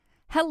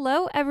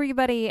Hello,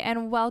 everybody,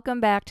 and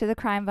welcome back to the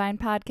Crime Vine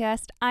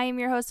podcast. I am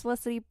your host,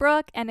 Felicity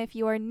Brooke, and if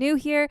you are new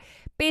here,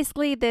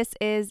 basically this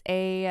is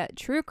a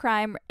true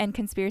crime and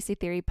conspiracy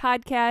theory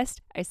podcast.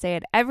 I say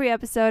it every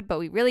episode, but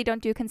we really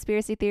don't do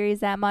conspiracy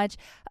theories that much.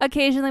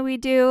 Occasionally we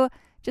do,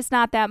 just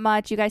not that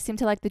much. You guys seem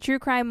to like the true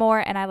crime more,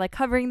 and I like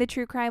covering the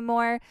true crime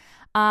more.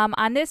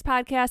 On this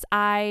podcast,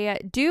 I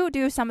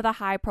do some of the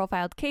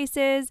high-profile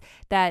cases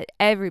that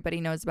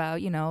everybody knows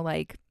about,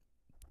 like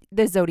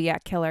the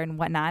Zodiac Killer and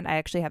whatnot. I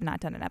actually have not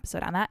done an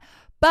episode on that,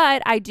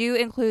 but I do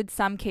include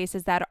some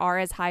cases that are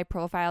as high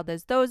profiled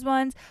as those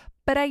ones.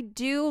 But I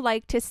do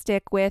like to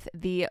stick with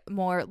the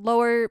more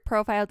lower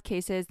profiled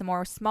cases, the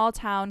more small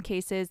town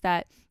cases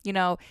that,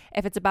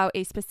 if it's about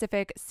a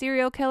specific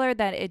serial killer,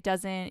 that it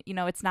doesn't,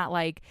 it's not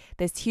like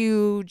this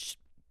huge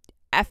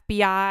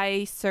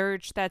FBI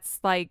search that's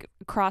like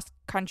across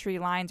country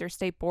lines or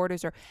state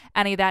borders or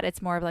any of that.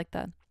 It's more of like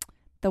the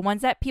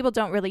ones that people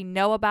don't really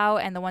know about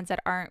and the ones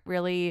that aren't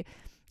really,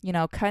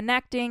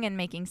 connecting and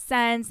making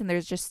sense. And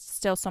there's just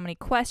still so many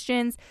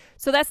questions.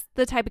 So that's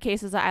the type of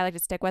cases that I like to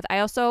stick with. I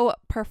also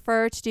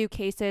prefer to do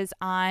cases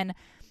on,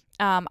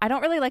 I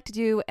don't really like to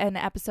do an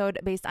episode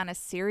based on a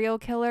serial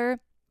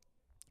killer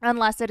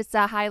unless it's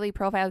a highly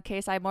profiled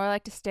case. I more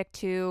like to stick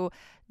to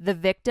the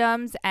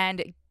victims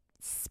and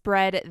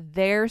spread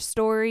their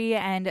story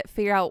and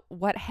figure out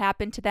what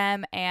happened to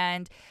them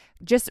and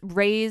just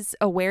raise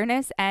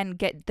awareness and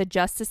get the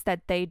justice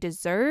that they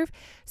deserve.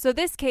 So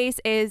this case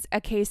is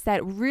a case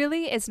that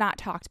really is not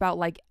talked about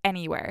like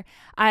anywhere.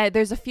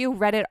 There's a few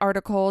Reddit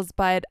articles,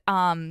 but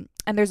and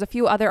there's a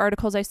few other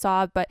articles I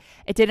saw, but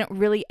it didn't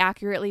really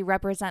accurately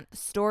represent the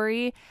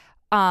story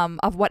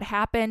of what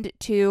happened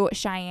to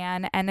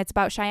Cheyenne. And it's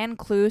about Cheyenne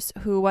Cluse,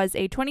 who was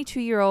a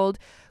 22-year-old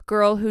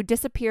girl who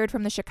disappeared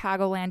from the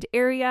Chicagoland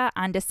area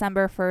on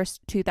December 1st,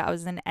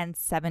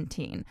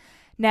 2017.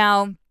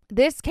 Now,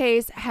 This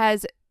case,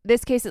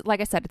 like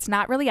I said, it's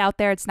not really out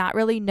there. It's not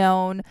really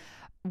known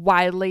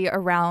widely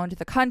around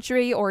the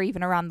country or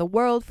even around the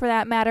world for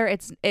that matter.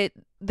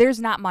 There's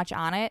not much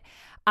on it.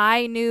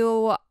 I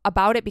knew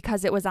about it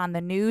because it was on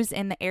the news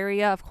in the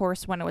area. Of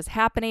course, when it was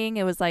happening,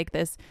 it was like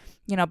this,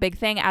 big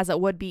thing as it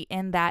would be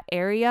in that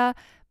area.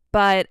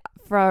 But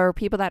for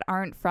people that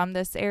aren't from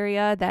this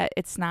area, that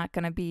it's not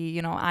going to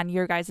be, on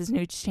your guys'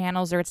 news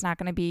channels, or it's not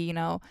going to be,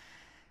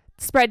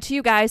 spread to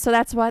you guys. So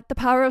that's what the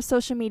power of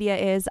social media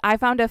is. I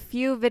found a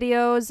few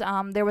videos.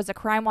 There was a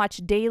Crime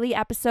Watch Daily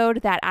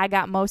episode that I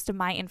got most of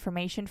my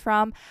information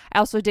from. I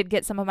also did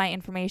get some of my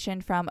information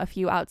from a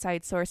few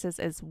outside sources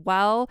as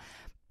well.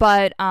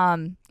 But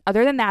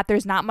other than that,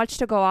 there's not much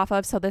to go off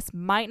of. So this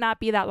might not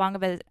be that long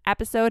of an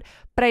episode,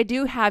 but I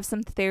do have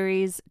some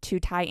theories to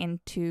tie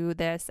into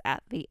this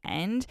at the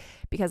end,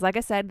 because like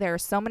I said, there are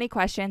so many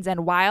questions.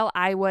 And while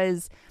I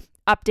was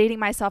updating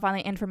myself on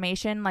the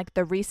information, like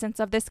the recents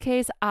of this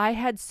case, I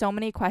had so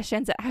many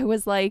questions that I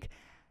was like,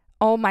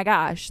 oh my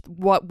gosh,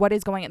 what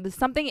is going on?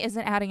 Something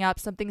isn't adding up,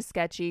 something's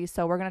sketchy.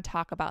 So we're going to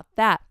talk about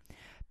that.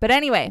 But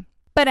anyway,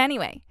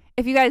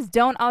 if you guys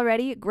don't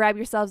already, grab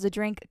yourselves a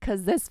drink,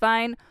 because this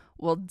vine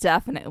will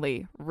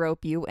definitely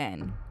rope you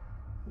in.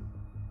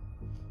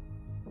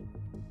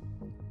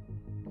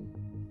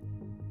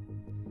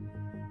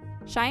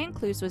 Cheyenne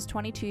Cluse was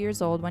 22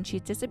 years old when she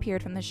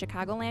disappeared from the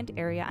Chicagoland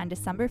area on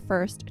December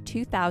 1st,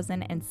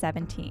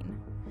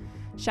 2017.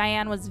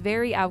 Cheyenne was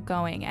very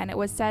outgoing, and it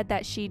was said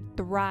that she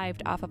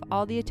thrived off of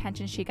all the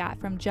attention she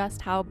got from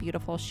just how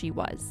beautiful she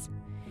was.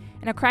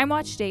 In a Crime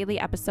Watch Daily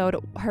episode,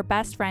 her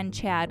best friend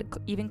Chad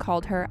even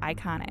called her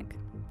iconic.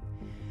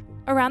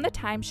 Around the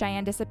time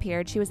Cheyenne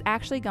disappeared, she was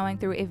actually going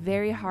through a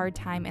very hard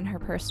time in her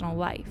personal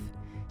life.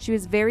 She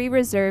was very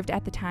reserved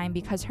at the time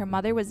because her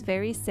mother was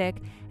very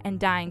sick and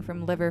dying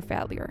from liver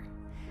failure,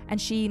 and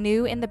she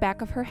knew in the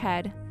back of her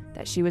head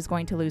that she was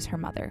going to lose her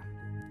mother.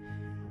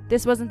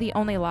 This wasn't the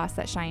only loss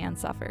that Cheyenne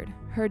suffered.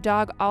 Her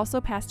dog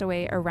also passed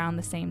away around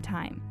the same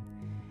time.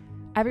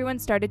 Everyone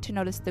started to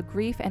notice the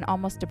grief and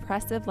almost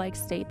depressive-like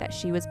state that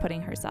she was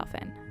putting herself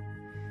in.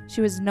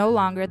 She was no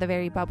longer the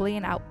very bubbly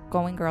and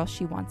outgoing girl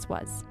she once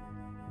was.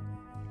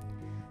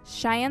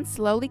 Cheyenne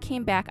slowly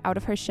came back out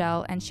of her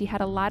shell, and she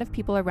had a lot of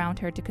people around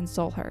her to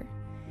console her.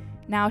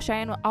 Now,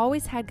 Cheyenne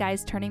always had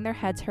guys turning their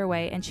heads her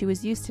way, and she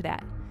was used to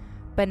that.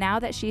 But now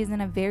that she is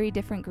in a very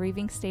different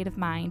grieving state of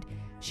mind,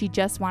 she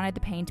just wanted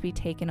the pain to be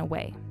taken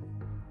away.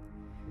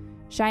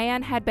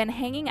 Cheyenne had been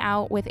hanging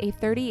out with a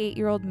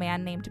 38-year-old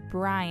man named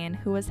Brian,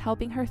 who was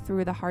helping her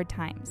through the hard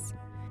times.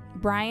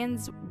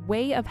 Brian's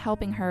way of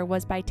helping her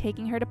was by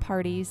taking her to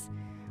parties,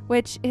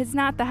 which is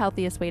not the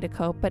healthiest way to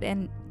cope, but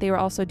they were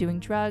also doing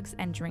drugs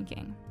and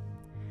drinking.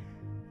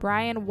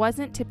 Brian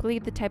wasn't typically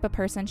the type of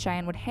person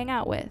Cheyenne would hang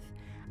out with.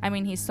 I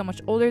mean, he's so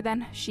much older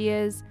than she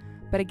is,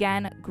 but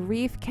again,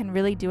 grief can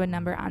really do a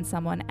number on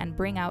someone and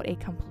bring out a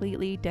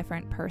completely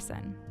different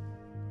person.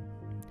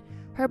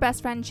 Her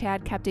best friend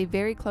Chad kept a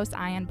very close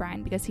eye on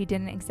Brian because he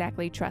didn't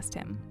exactly trust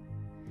him.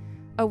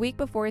 A week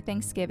before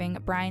Thanksgiving,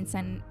 Brian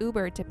sent an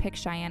Uber to pick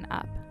Cheyenne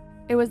up.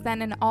 It was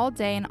then an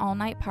all-day and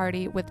all-night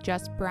party with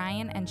just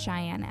Brian and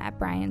Cheyenne at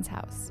Brian's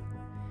house.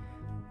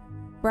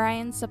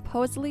 Brian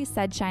supposedly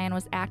said Cheyenne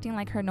was acting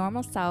like her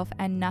normal self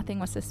and nothing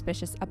was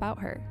suspicious about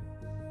her.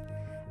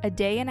 A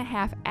day and a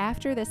half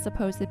after this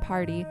supposed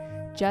party,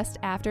 just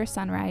after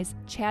sunrise,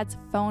 Chad's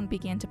phone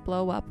began to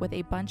blow up with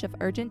a bunch of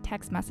urgent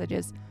text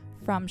messages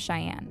from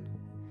Cheyenne.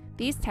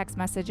 These text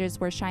messages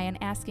were Cheyenne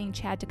asking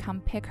Chad to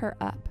come pick her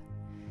up.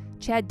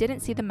 Chad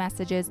didn't see the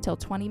messages till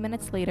 20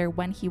 minutes later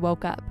when he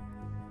woke up,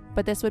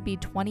 but this would be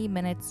 20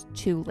 minutes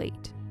too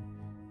late.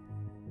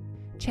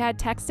 Chad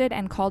texted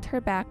and called her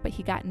back, but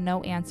he got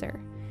no answer,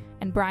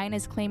 and Brian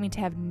is claiming to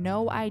have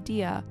no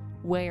idea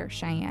where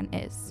Cheyenne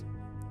is.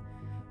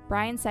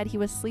 Brian said he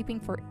was sleeping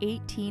for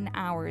 18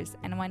 hours,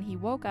 and when he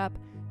woke up,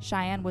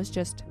 Cheyenne was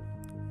just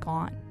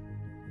gone.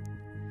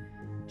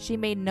 She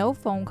made no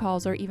phone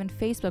calls or even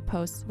Facebook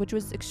posts, which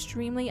was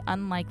extremely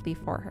unlikely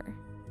for her.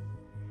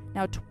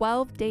 Now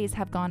 12 days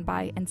have gone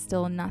by and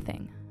still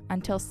nothing,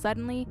 until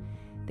suddenly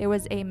there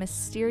was a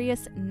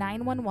mysterious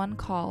 911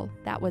 call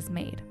that was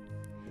made.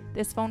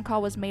 This phone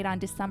call was made on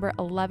December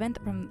 11th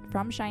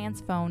from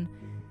Cheyenne's phone.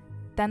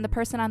 Then the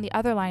person on the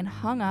other line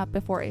hung up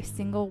before a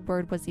single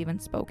word was even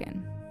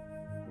spoken.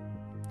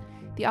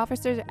 The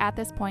officers at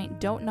this point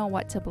don't know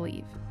what to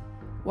believe.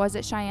 Was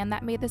it Cheyenne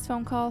that made this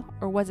phone call,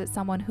 or was it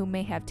someone who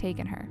may have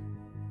taken her?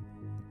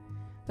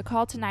 The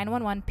call to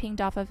 911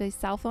 pinged off of a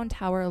cell phone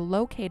tower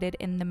located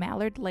in the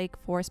Mallard Lake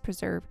Forest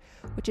Preserve,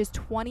 which is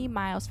 20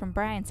 miles from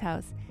Brian's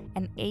house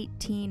and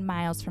 18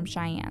 miles from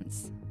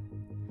Cheyenne's.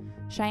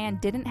 Cheyenne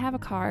didn't have a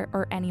car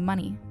or any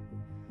money.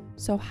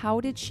 So how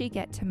did she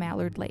get to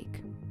Mallard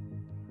Lake?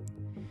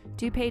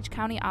 DuPage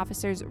County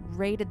officers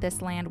raided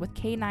this land with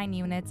K-9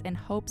 units in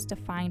hopes to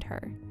find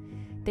her.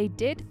 They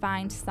did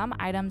find some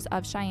items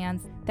of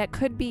Cheyenne's that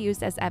could be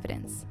used as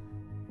evidence.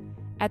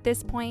 At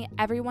this point,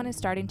 everyone is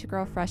starting to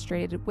grow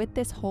frustrated with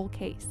this whole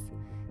case.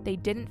 They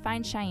didn't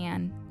find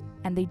Cheyenne,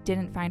 and they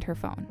didn't find her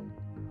phone.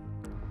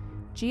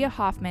 Gia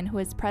Hoffman, who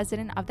is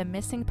president of the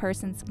Missing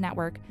Persons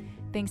Network,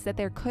 thinks that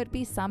there could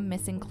be some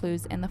missing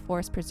clues in the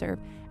forest preserve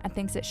and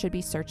thinks it should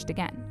be searched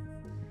again.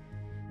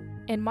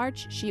 In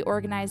March, she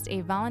organized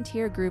a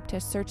volunteer group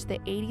to search the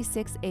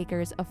 86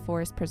 acres of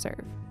forest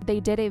preserve. They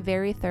did a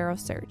very thorough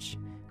search,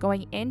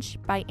 going inch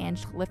by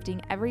inch,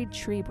 lifting every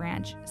tree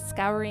branch,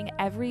 scouring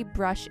every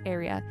brush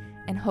area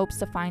in hopes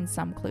to find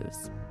some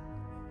clues.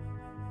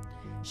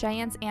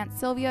 Cheyenne's Aunt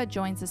Sylvia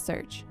joins the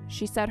search.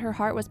 She said her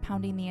heart was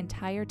pounding the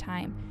entire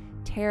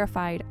time,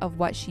 terrified of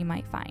what she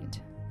might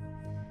find.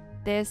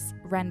 This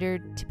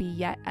rendered to be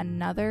yet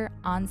another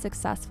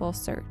unsuccessful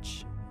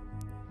search.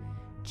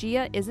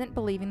 Gia isn't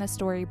believing the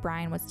story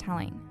Brian was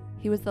telling.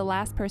 He was the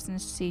last person to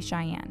see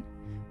Cheyenne.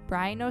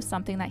 Brian knows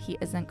something that he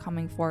isn't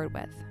coming forward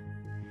with.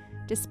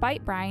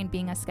 Despite Brian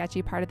being a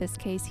sketchy part of this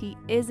case, he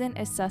isn't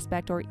a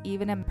suspect or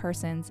even a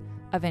person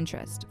of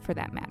interest, for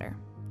that matter.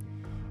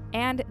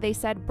 And they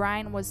said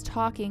Brian was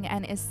talking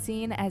and is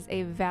seen as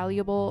a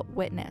valuable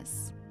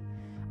witness.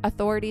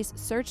 Authorities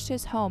searched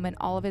his home and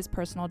all of his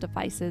personal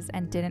devices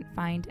and didn't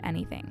find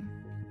anything.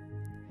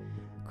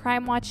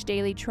 Crime Watch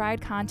Daily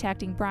tried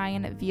contacting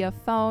Brian via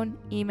phone,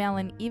 email,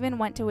 and even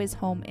went to his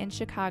home in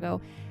Chicago,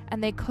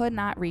 and they could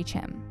not reach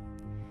him.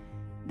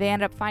 They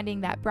ended up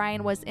finding that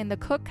Brian was in the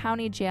Cook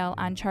County Jail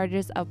on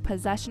charges of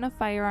possession of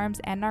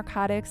firearms and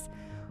narcotics,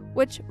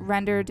 which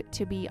rendered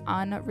to be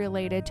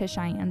unrelated to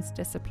Cheyenne's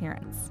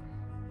disappearance.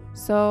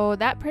 So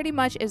that pretty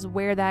much is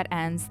where that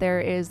ends. There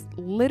is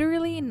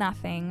literally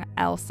nothing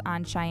else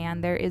on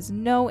Cheyenne. There is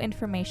no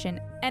information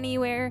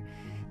anywhere.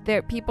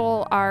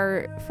 People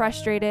are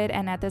frustrated,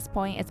 and at this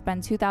point,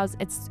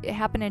 it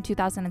happened in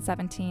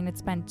 2017.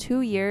 It's been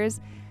 2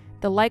 years.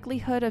 The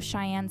likelihood of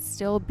Cheyenne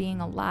still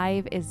being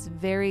alive is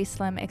very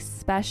slim,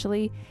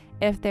 especially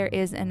if there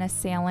is an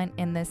assailant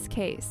in this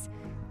case.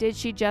 Did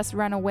she just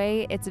run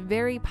away? It's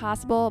very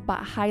possible, but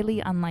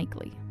highly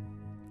unlikely.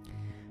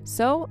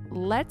 So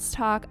let's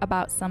talk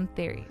about some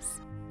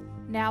theories.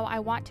 Now, I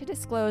want to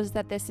disclose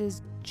that this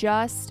is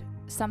just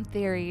some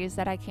theories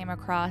that I came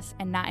across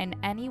and not in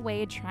any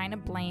way trying to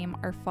blame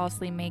or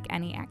falsely make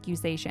any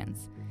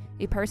accusations.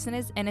 A person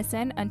is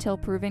innocent until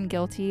proven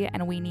guilty,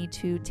 and we need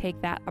to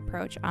take that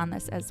approach on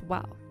this as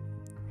well.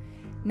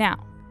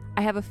 Now,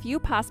 I have a few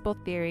possible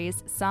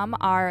theories. Some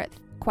are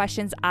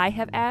questions I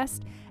have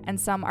asked, and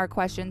some are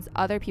questions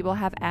other people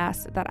have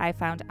asked that I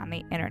found on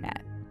the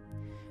internet.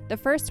 The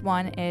first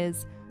one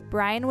is,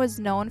 Brian was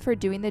known for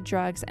doing the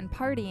drugs and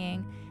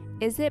partying.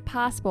 Is it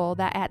possible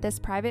that at this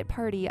private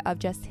party of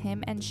just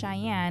him and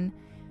Cheyenne,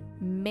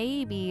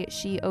 maybe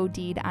she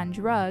OD'd on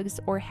drugs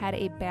or had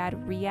a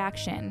bad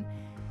reaction,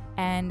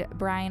 and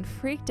Brian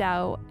freaked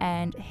out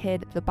and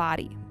hid the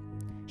body?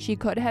 She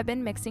could have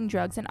been mixing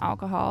drugs and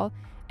alcohol,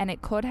 and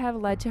it could have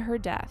led to her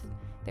death.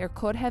 There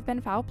could have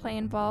been foul play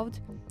involved,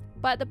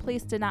 but the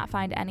police did not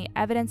find any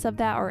evidence of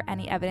that or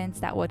any evidence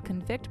that would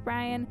convict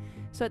Brian.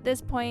 So at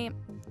this point,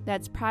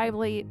 that's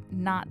probably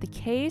not the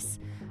case.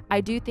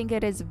 I do think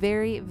it is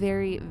very,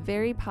 very,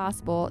 very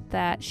possible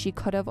that she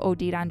could have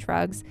OD'd on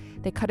drugs.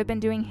 They could have been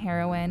doing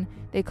heroin.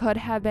 They could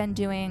have been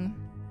doing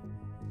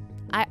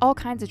all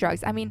kinds of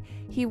drugs. I mean,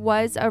 he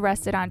was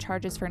arrested on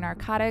charges for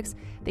narcotics.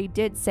 They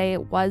did say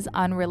it was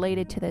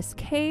unrelated to this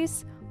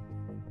case,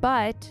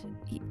 but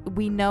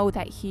we know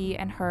that he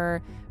and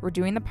her were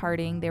doing the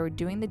partying, they were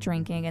doing the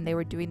drinking, and they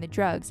were doing the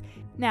drugs.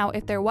 Now,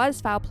 if there was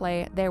foul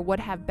play, there would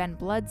have been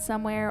blood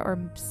somewhere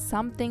or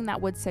something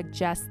that would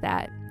suggest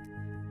that.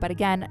 But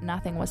again,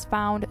 nothing was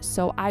found,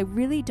 so I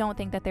really don't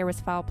think that there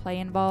was foul play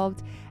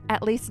involved,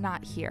 at least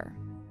not here,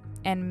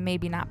 and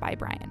maybe not by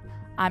Brian.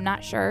 I'm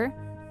not sure.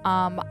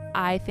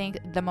 I think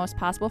the most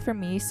possible for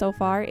me so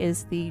far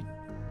is the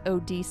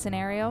OD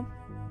scenario.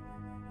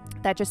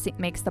 That just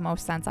makes the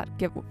most sense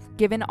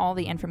given all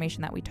the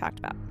information that we talked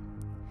about.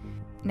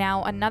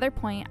 Now, another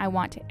point I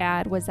want to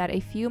add was that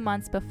a few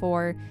months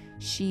before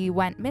she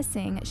went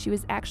missing, she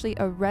was actually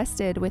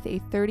arrested with a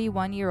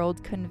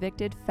 31-year-old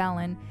convicted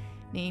felon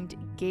named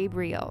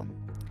Gabriel.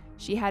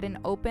 She had an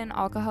open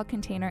alcohol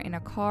container in a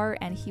car,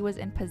 and he was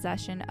in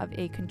possession of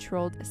a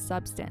controlled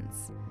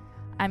substance.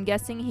 I'm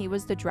guessing he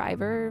was the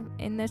driver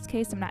in this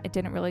case. It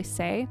didn't really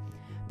say.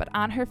 But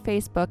on her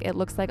Facebook, it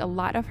looks like a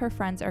lot of her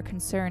friends are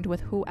concerned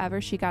with whoever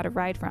she got a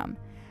ride from.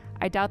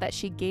 I doubt that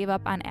she gave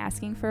up on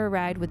asking for a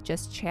ride with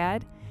just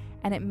Chad,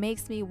 and it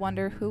makes me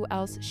wonder who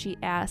else she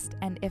asked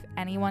and if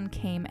anyone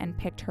came and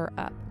picked her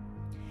up.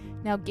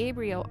 Now,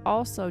 Gabriel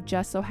also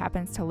just so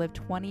happens to live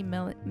 20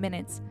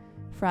 minutes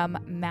from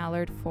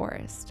Mallard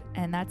Forest,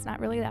 and that's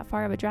not really that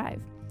far of a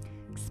drive,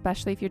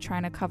 especially if you're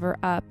trying to cover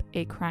up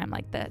a crime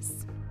like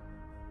this.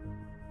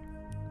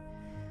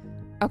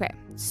 Okay,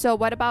 so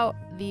what about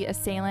the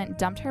assailant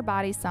dumped her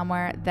body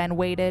somewhere, then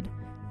waited,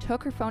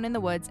 took her phone in the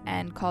woods,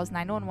 and calls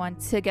 911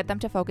 to get them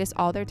to focus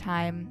all their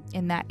time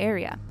in that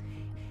area?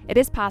 It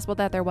is possible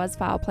that there was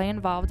foul play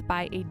involved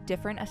by a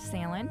different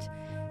assailant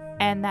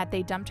and that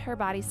they dumped her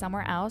body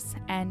somewhere else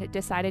and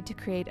decided to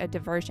create a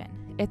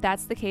diversion. If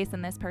that's the case,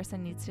 then this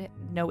person needs to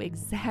know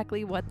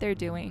exactly what they're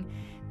doing.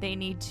 They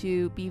need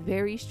to be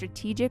very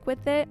strategic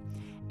with it,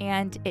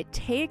 and it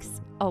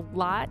takes a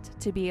lot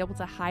to be able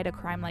to hide a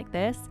crime like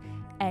this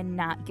and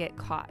not get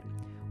caught,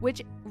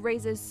 which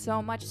raises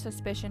so much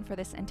suspicion for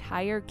this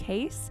entire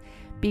case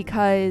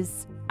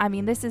because, I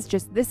mean, this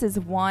is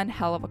one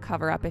hell of a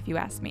cover-up if you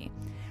ask me.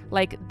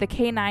 Like, the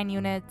K9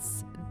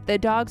 units, the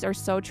dogs are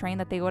so trained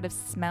that they would have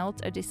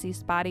smelt a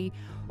deceased body,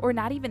 or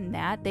not even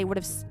that, they would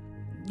have,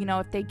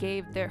 if they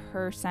gave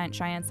her scent,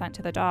 Cheyenne scent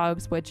to the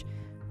dogs, which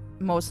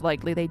most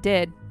likely they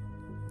did,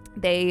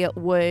 they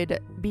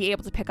would be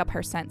able to pick up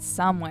her scent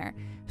somewhere.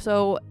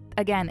 So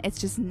again, it's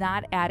just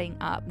not adding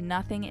up.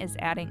 Nothing is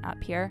adding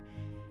up here.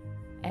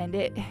 And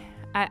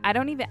I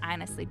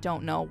honestly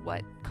don't know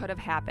what could have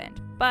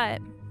happened.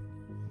 But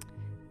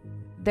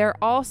they're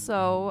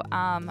also,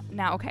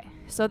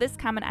 so this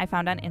comment I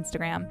found on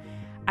Instagram,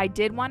 I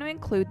did want to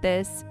include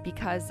this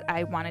because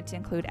I wanted to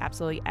include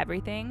absolutely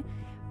everything.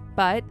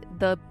 But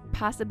the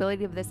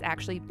possibility of this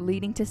actually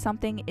leading to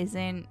something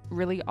isn't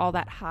really all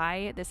that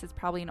high. This is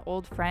probably an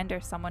old friend or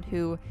someone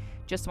who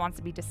just wants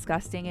to be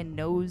disgusting and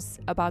knows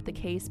about the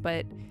case,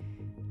 but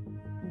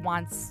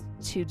wants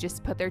to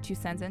just put their 2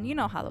 cents in. You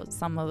know how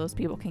some of those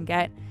people can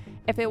get.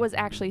 If it was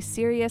actually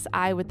serious,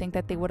 I would think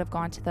that they would have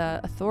gone to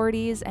the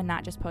authorities and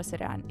not just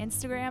posted it on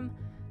Instagram.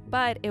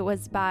 But it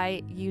was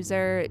by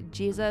user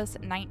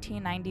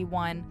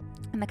Jesus1991,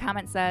 and the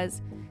comment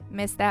says,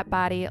 "Missed that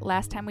body.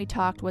 Last time we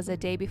talked was a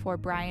day before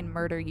Brian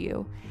murdered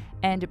you.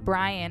 And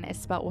Brian is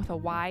spelled with a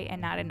Y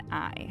and not an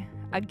I."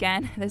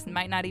 Again, this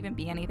might not even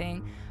be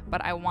anything,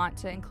 but I want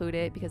to include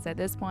it because at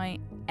this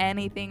point,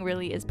 anything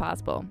really is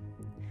possible.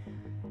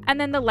 And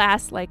then the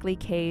last likely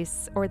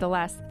case, or the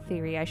last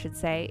theory I should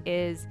say,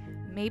 is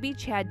maybe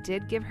Chad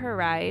did give her a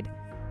ride,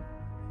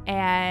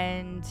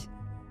 and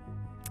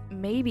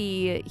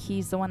maybe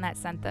he's the one that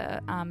sent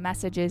the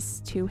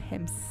messages to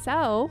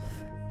himself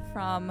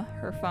from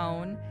her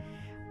phone.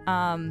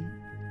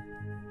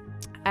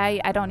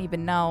 I don't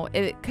even know.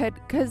 It could,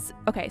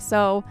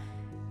 so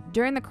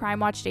during the Crime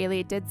Watch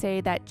Daily, it did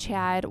say that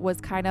Chad was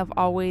kind of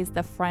always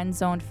the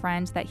friend-zoned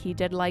friend, that he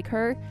did like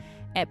her,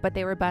 but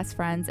they were best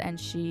friends, and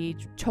she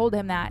told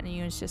him that, and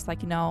he was just like,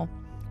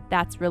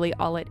 that's really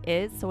all it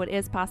is. So it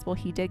is possible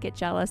he did get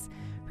jealous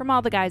from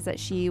all the guys that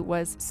she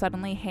was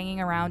suddenly hanging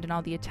around and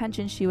all the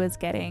attention she was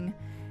getting,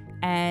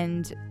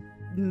 and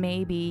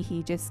maybe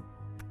he just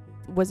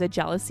was a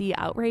jealousy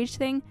outrage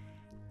thing.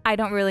 I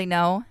don't really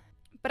know,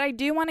 but I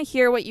do want to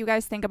hear what you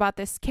guys think about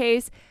this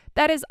case.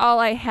 That is all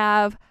I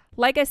have.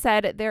 Like I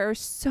said, there are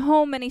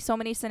so many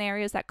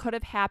scenarios that could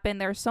have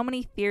happened. There are so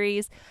many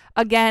theories.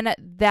 Again,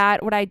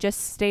 what I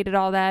just stated,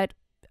 all that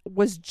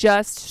was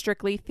just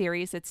strictly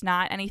theories. It's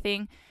not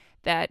anything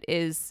that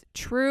is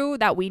true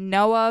that we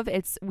know of.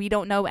 We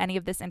don't know any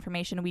of this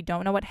information. We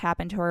don't know what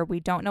happened to her.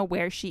 We don't know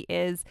where she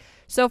is.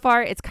 So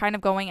far, it's kind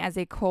of going as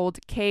a cold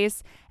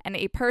case, and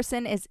a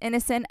person is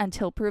innocent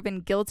until proven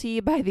guilty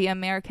by the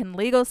American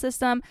legal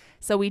system.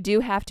 So we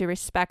do have to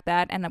respect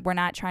that, and we're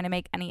not trying to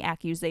make any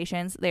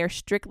accusations. They are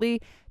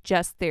strictly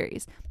just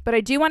theories. But I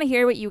do want to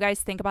hear what you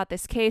guys think about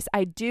this case.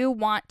 I do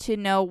want to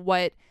know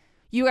what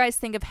you guys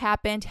think have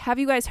happened. Have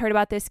you guys heard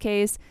about this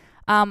case?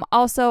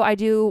 Also, I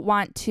do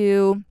want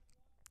to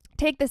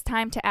take this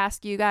time to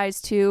ask you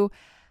guys to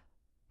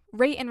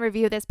rate and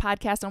review this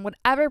podcast on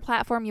whatever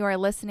platform you are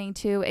listening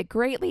to. It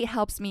greatly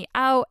helps me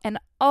out. And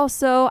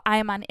also, I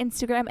am on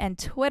Instagram and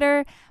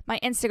Twitter. My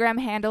Instagram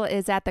handle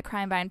is at the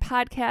Crime Vine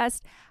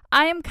Podcast.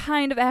 I am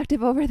kind of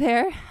active over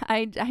there.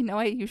 I know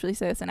I usually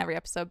say this in every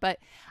episode, but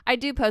I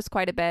do post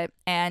quite a bit,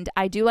 and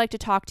I do like to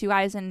talk to you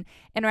guys and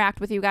interact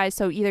with you guys.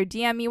 So either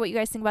DM me what you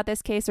guys think about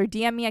this case, or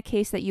DM me a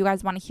case that you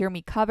guys want to hear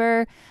me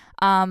cover.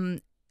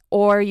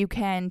 Or you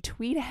can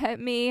tweet at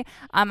me.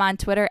 I'm on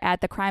Twitter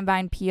at the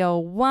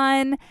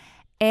CrimeVinePO1.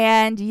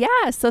 And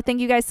yeah, so thank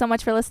you guys so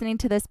much for listening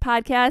to this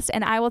podcast,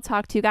 and I will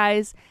talk to you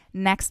guys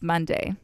next Monday.